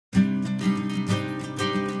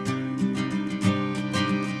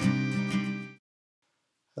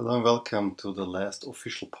Hello and welcome to the last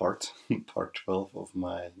official part, part 12 of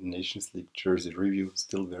my Nations League jersey review.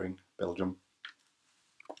 Still wearing Belgium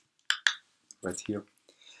right here.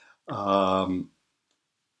 Um,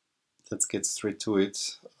 let's get straight to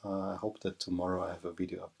it. I hope that tomorrow I have a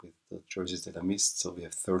video up with the jerseys that I missed. So we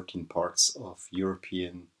have 13 parts of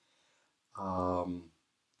European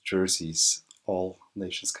jerseys, all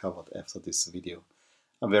nations covered after this video.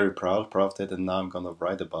 I'm very proud of that, and now I'm gonna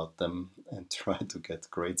write about them and try to get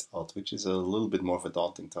grades out, which is a little bit more of a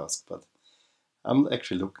daunting task, but I'm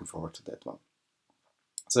actually looking forward to that one.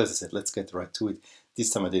 So as I said, let's get right to it.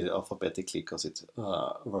 This time I did it alphabetically because it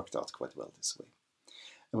worked out quite well this way.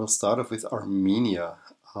 And we'll start off with Armenia,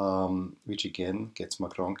 which again gets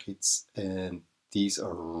Macron kits, and these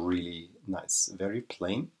are really nice, very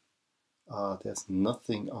plain. There's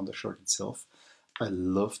nothing on the shirt itself. I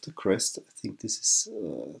love the crest. I think this is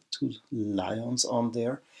two lions on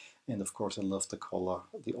there. And of course I love the collar,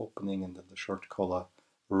 the opening and then the shirt collar.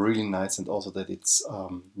 Really nice, and also that it's,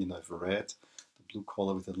 red, the blue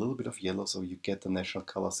collar with a little bit of yellow, so you get the national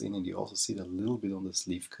colors in, and you also see it a little bit on the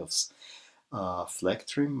sleeve cuffs. Flag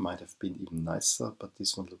trim might have been even nicer, but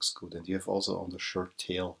this one looks good. And you have also on the shirt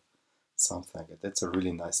tail something like that. That's a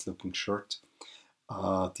really nice looking shirt.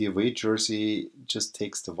 The away jersey just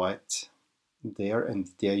takes the white there, and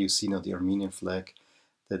there you see now the Armenian flag.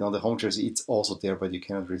 Then on the home jersey it's also there, but you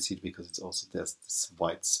cannot really see it because it's also there's this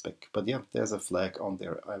white speck. But yeah, there's a flag on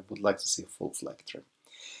there. I would like to see a full flag trim.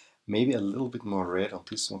 Maybe a little bit more red on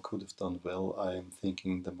this one could have done well. I'm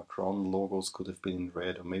thinking the Macron logos could have been in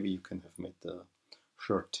red, or maybe you can have made the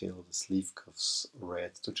shirt tail, the sleeve cuffs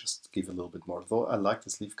red to just give a little bit more. Though I like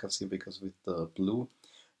the sleeve cuffs here because with the blue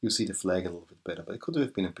you see the flag a little bit better, but it could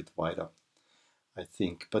have been a bit wider, I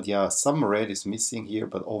think. But yeah, some red is missing here,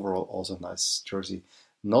 but overall also nice jersey.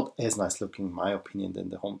 Not as nice looking in my opinion than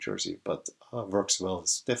the home jersey, but works well.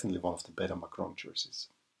 It's definitely one of the better Macron jerseys.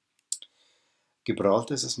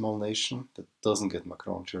 Gibraltar is a small nation that doesn't get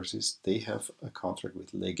Macron jerseys. They have a contract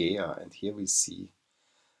with Legea, and here we see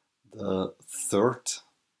the third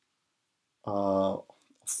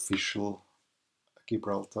official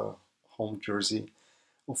Gibraltar home jersey.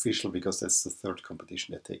 Official because that's the third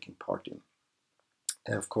competition they're taking part in.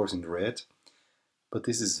 And of course in red, but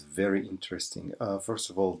this is very interesting. First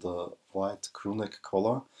of all, the white crewneck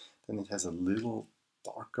collar, then it has a little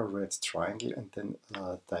darker red triangle, and then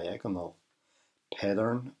a diagonal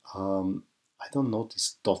pattern. I don't know,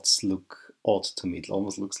 these dots look odd to me. It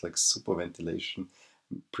almost looks like super ventilation.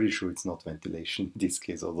 I'm pretty sure it's not ventilation in this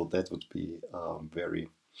case, although that would be very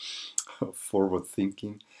forward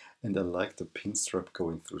thinking. And I like the pinstripe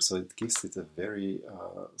going through, so it gives it a very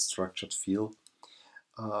structured feel.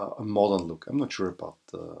 A modern look. I'm not sure about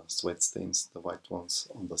the sweat stains, the white ones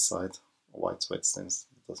on the side. White sweat stains,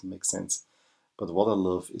 it doesn't make sense. But what I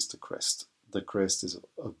love is the crest. The crest is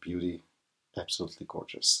a beauty, absolutely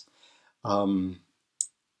gorgeous. Overall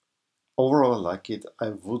I like it. I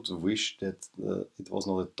would wish that it was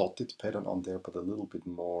not a dotted pattern on there, but a little bit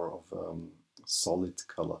more of solid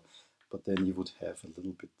color. But then you would have a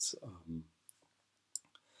little bit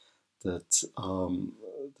that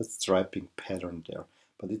striping pattern there.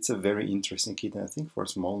 But it's a very interesting kit, and I think for a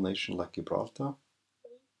small nation like Gibraltar,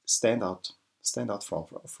 stand out from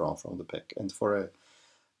the pack. And for a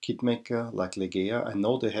kit maker like Legea, I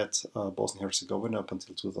know they had Bosnia Herzegovina up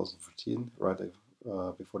until 2014, right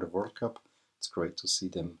before the World Cup. It's great to see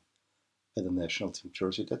them at a national team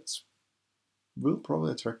jersey. That will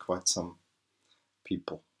probably attract quite some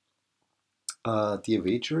people. The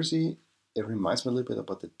away jersey, it reminds me a little bit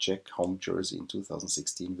about the Czech home jersey in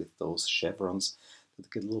 2016 with those chevrons that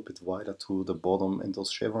get a little bit wider to the bottom, and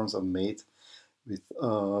those chevrons are made with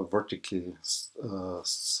vertically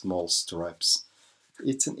small stripes.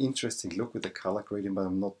 It's an interesting look with the color grading, but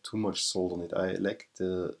I'm not too much sold on it. I like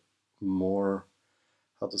the more,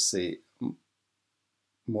 how to say,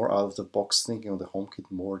 more out of the box thinking on the home kit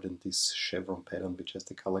more than this chevron pattern, which has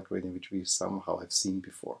the color grading, which we somehow have seen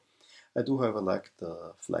before. I do, however, like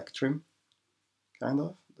the flag trim, kind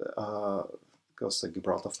of, because the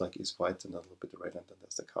Gibraltar flag is white and a little bit red, and then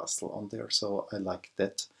there's the castle on there, so I like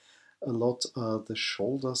that a lot. The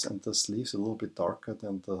shoulders and the sleeves a little bit darker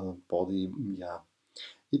than the body. Yeah,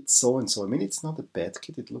 it's so and so. I mean, it's not a bad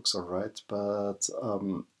kit, it looks alright, but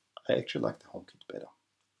I actually like the home kit better.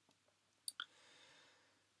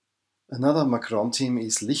 Another Macron team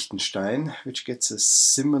is Liechtenstein, which gets a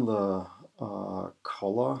similar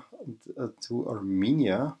color to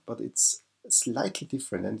Armenia, but it's slightly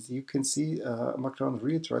different. And you can see Macron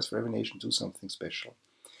really tries for every nation to do something special.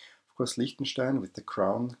 Of course, Liechtenstein with the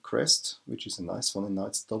crown crest, which is a nice one, and now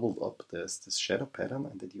it's doubled up. There's this shadow pattern,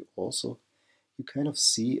 and then you you kind of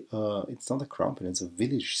see, it's not a crampon, it's a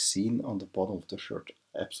village scene on the bottom of the shirt.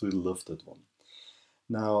 I absolutely love that one.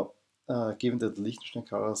 Now, given that the Liechtenstein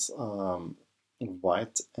colors,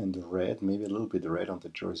 white and red, maybe a little bit red on the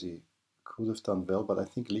jersey could have done well, but I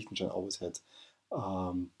think Liechtenstein always had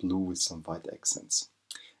blue with some white accents.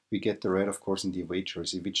 We get the red, of course, in the away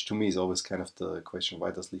jersey, which to me is always kind of the question,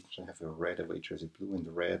 why does Liechtenstein have a red away jersey? Blue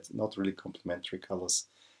and red, not really complementary colors.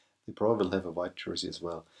 They probably will have a white jersey as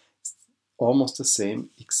well. It's almost the same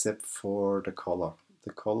except for the color.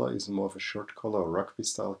 The color is more of a shirt color, a rugby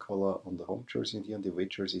style color on the home jersey, and here on the away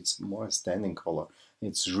jersey it's more a standing color. And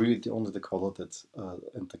it's really only the color that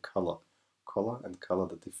and the color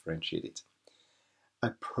that differentiate it. I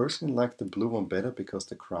personally like the blue one better because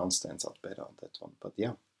the crown stands out better on that one. But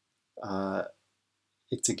yeah,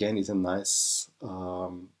 it's again is a nice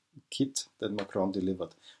kit that Macron delivered.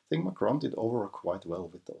 I think Macron did overall quite well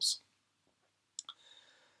with those.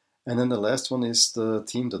 And then the last one is the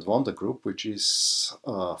team that won the group, which is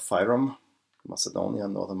Fyrom, Macedonia,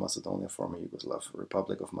 Northern Macedonia, former Yugoslav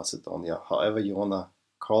Republic of Macedonia, however you want to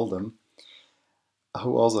call them,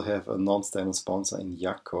 who also have a non-standard sponsor in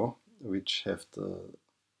Jako, which have the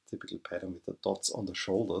typical pattern with the dots on the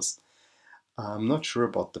shoulders. I'm not sure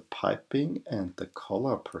about the piping and the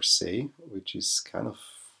collar per se, which is kind of,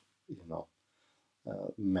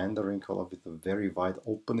 mandarin color with a very wide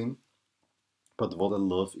opening. But what I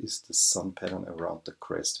love is the sun pattern around the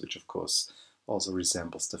crest, which of course also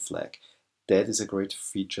resembles the flag. That is a great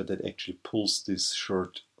feature that actually pulls this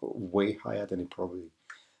shirt way higher than it probably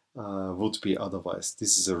would be otherwise.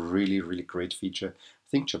 This is a really, really great feature. I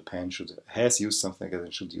think Japan has used something like that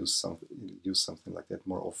and should use something like that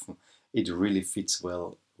more often. It really fits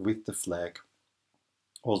well with the flag.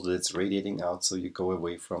 Also, it's radiating out, so you go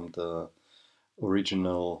away from the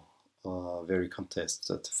original, very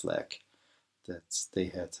contested flag that they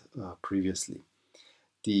had previously.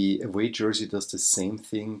 The away jersey does the same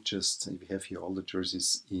thing, just we have here all the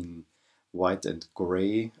jerseys in white and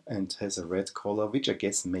gray and has a red collar, which I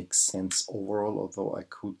guess makes sense overall, although I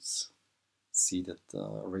could see that the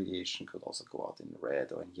radiation could also go out in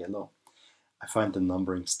red or in yellow. I find the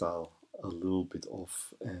numbering style a little bit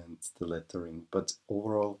off and the lettering, but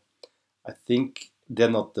overall I think they're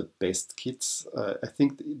not the best kits. I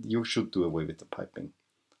think you should do away with the piping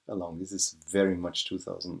along. This is very much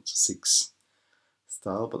 2006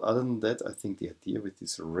 style, but other than that, I think the idea with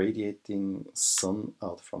this radiating sun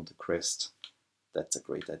out from the crest, that's a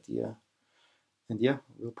great idea. And yeah,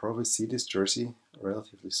 we'll probably see this jersey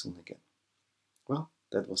relatively soon again. Well,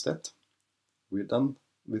 that was that. We're done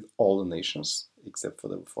with all the nations, except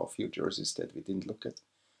for a few jerseys that we didn't look at.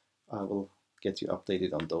 I will get you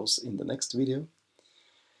updated on those in the next video.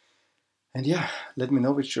 And yeah, let me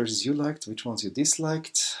know which jerseys you liked, which ones you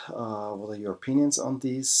disliked, what are your opinions on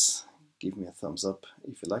these. Give me a thumbs up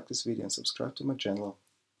if you like this video and subscribe to my channel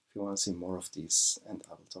if you want to see more of these, and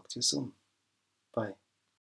I will talk to you soon. Bye.